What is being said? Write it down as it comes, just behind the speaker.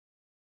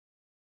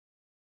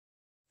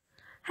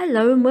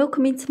Hello and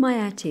welcome into my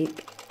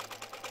attic.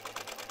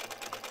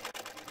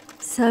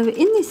 So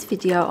in this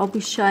video I'll be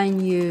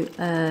showing you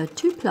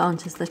two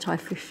planters that I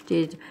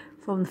thrifted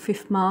from the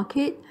thrift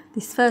market.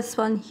 This first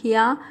one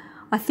here,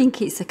 I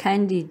think it's a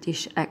candy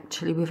dish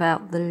actually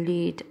without the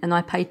lid, and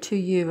I paid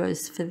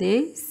 €2 for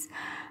this,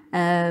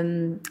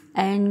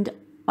 and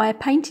I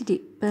painted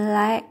it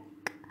black.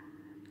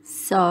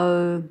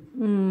 So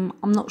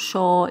I'm not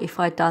sure if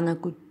I'd done a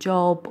good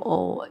job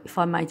or if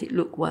I made it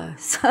look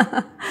worse.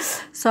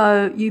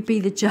 So you be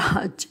the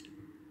judge.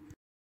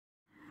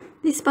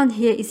 This one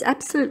here is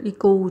absolutely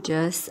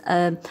gorgeous.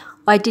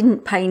 I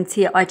didn't paint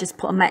it, I just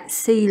put a matte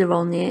sealer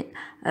on it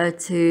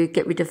to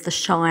get rid of the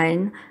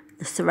shine,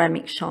 the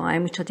ceramic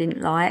shine, which I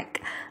didn't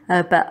like.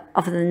 But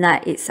other than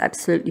that, it's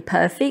absolutely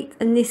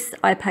perfect. And this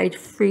I paid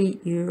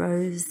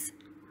 €3.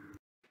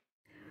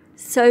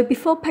 So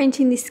before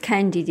painting this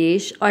candy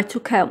dish, I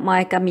took out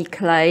my gummy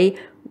clay,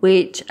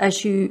 which,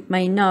 as you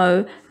may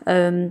know,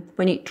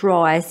 when it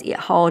dries, it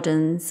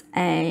hardens,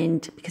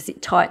 and because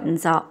it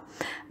tightens up.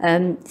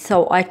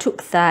 So I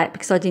took that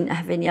because I didn't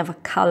have any other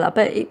colour,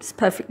 but it's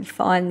perfectly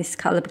fine, this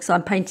colour, because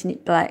I'm painting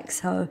it black,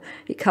 so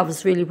it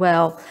covers really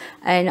well.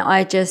 And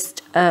I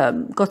just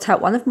got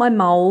out one of my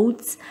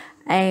moulds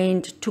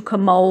and took a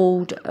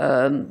mould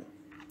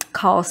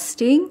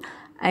casting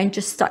and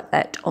just stuck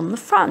that on the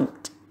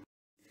front.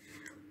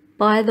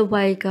 By the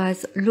way,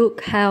 guys,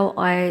 look how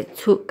I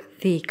took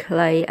the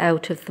clay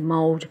out of the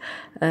mould.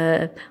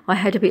 I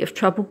had a bit of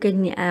trouble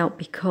getting it out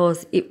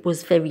because it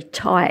was very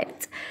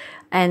tight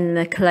and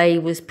the clay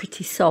was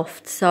pretty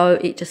soft, so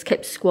it just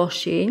kept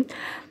squashing.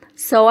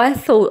 So I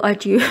thought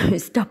I'd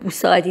use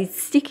double-sided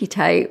sticky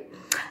tape,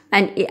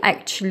 and it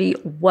actually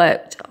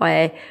worked.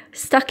 I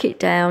stuck it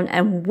down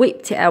and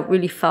whipped it out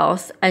really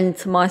fast, and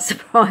to my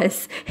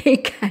surprise,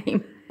 it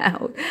came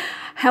out.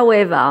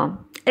 However,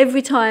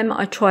 every time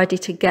I tried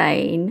it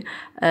again,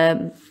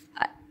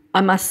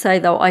 I must say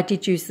though, I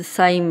did use the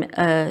same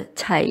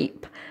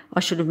tape. I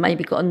should have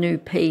maybe got a new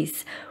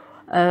piece.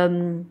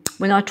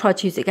 When I tried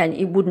to use it again,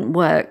 it wouldn't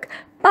work.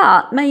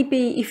 But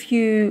maybe if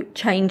you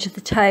change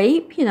the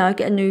tape, you know,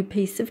 get a new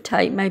piece of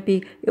tape,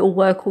 maybe it'll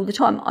work all the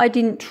time. I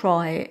didn't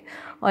try it.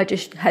 I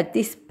just had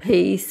this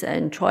piece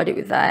and tried it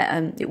with that,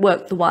 and it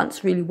worked the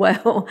once really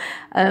well.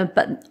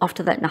 But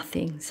after that,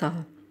 nothing.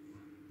 So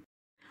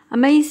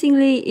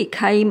amazingly, it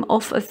came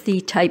off of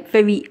the tape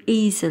very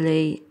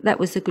easily. That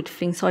was a good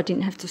thing, so I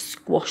didn't have to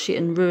squash it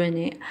and ruin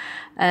it.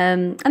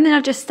 And then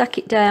I just stuck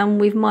it down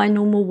with my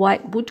normal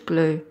white wood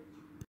glue.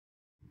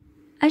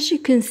 As you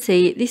can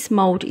see, this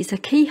mould is a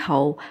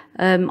keyhole.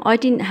 I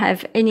didn't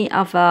have any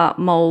other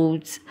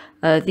moulds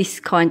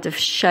this kind of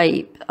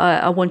shape.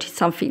 I wanted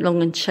something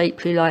long and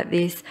shapely like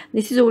this.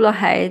 This is all I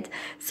had.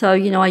 So,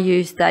 you know, I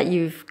used that.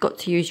 You've got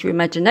to use your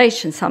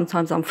imagination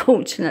sometimes,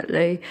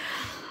 unfortunately.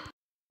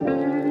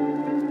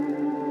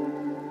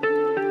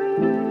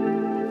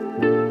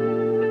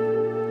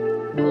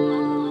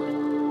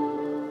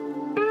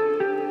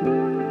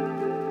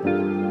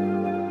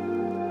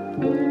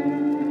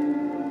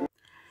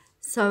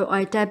 So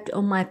I dabbed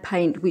on my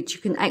paint, which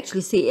you can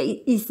actually see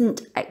it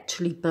isn't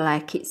actually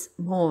black, it's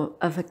more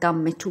of a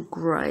gunmetal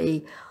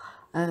grey.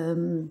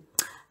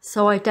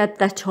 So I dabbed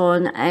that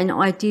on, and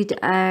I did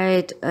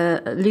add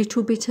a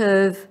little bit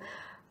of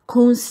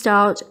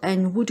cornstarch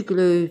and wood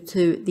glue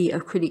to the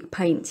acrylic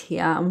paint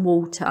here, and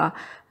water.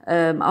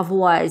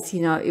 Otherwise,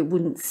 you know, it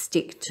wouldn't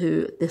stick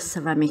to the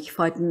ceramic if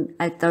I didn't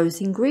add those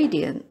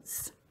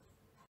ingredients.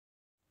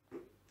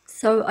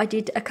 So I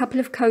did a couple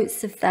of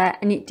coats of that,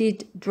 and it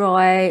did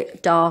dry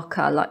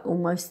darker, like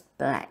almost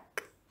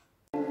black.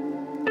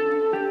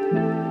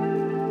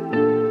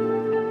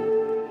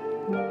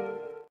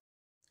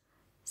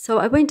 So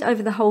I went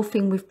over the whole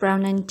thing with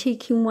brown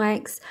antiquing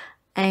wax,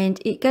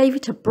 and it gave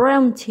it a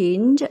brown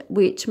tinge,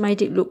 which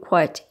made it look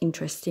quite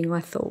interesting,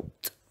 I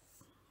thought.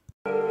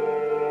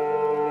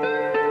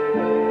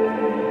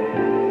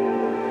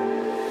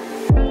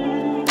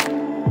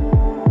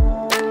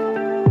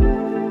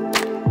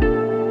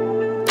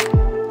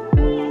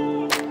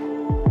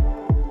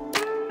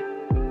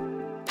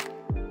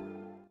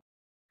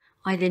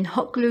 I then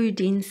hot glued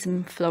in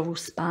some floral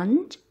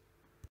sponge.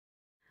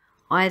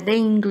 I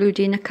then glued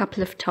in a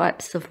couple of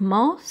types of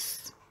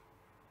moss.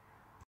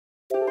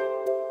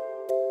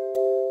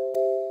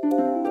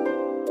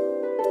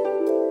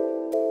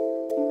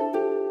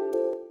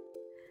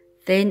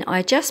 Then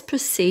I just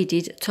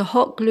proceeded to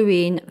hot glue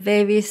in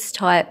various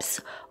types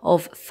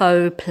of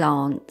faux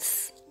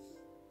plants.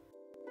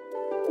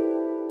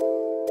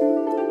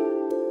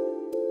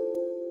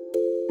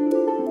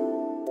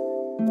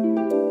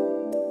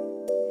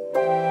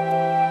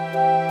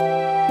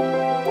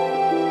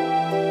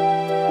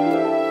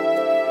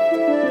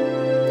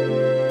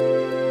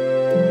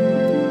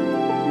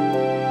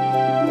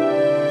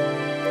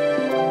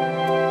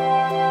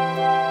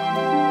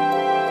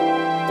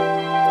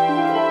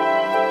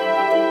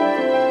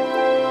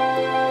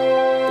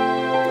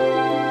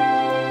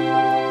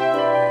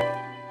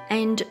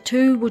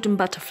 2 wooden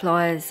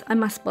butterflies. I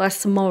must buy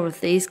some more of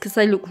these because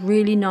they look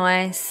really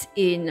nice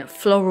in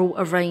floral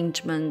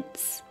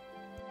arrangements.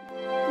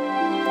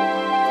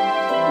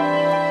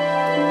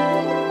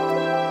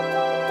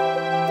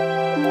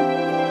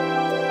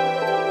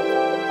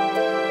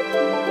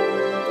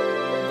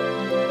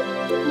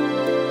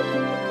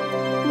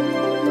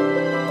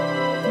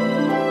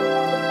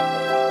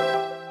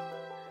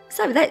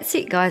 So that's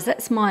it, guys.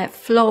 That's my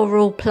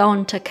floral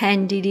planter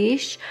candy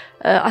dish.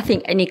 I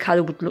think any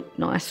colour would look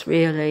nice,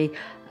 really.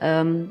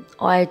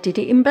 I did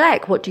it in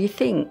black. What do you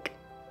think?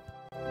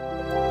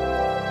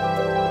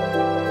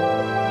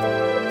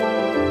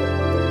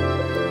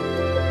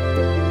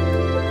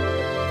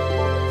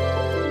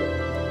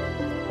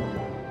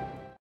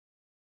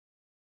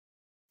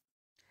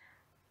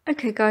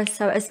 Okay, guys,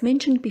 so as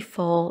mentioned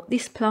before,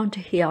 this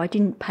planter here, I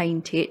didn't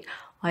paint it.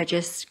 I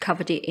just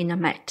covered it in a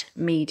matte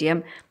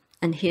medium.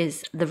 And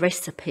here's the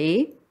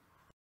recipe.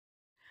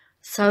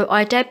 So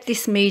I dabbed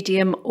this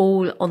medium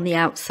all on the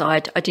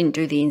outside. I didn't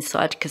do the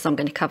inside because I'm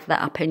going to cover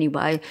that up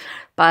anyway.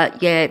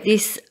 But yeah,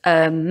 this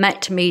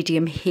matte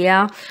medium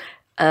here,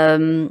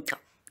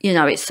 you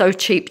know, it's so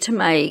cheap to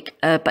make,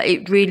 but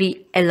it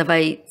really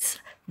elevates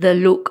the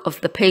look of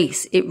the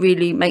piece. It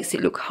really makes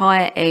it look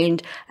higher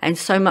end and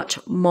so much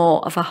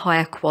more of a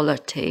higher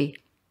quality.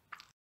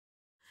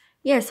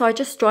 Yeah, so I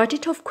just dried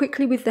it off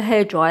quickly with the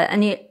hairdryer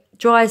and it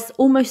dries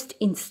almost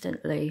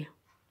instantly.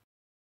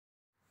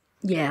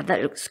 Yeah,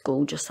 that looks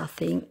gorgeous, I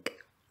think.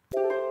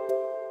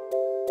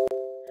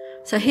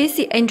 So here's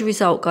the end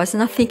result, guys,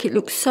 and I think it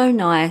looks so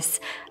nice.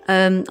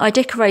 I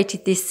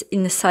decorated this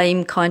in the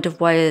same kind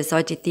of way as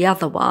I did the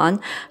other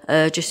one,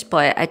 just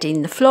by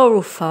adding the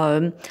floral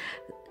foam,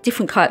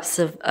 different types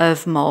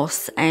of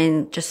moss,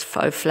 and just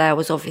faux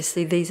flowers.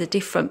 Obviously, these are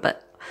different,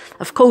 but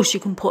of course you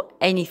can put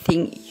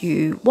anything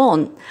you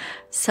want.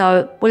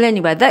 So, well,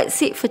 anyway,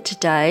 that's it for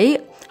today.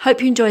 Hope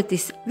you enjoyed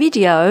this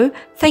video.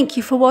 Thank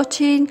you for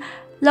watching.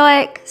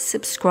 Like,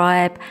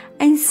 subscribe,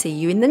 and see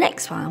you in the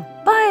next one.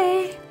 Bye.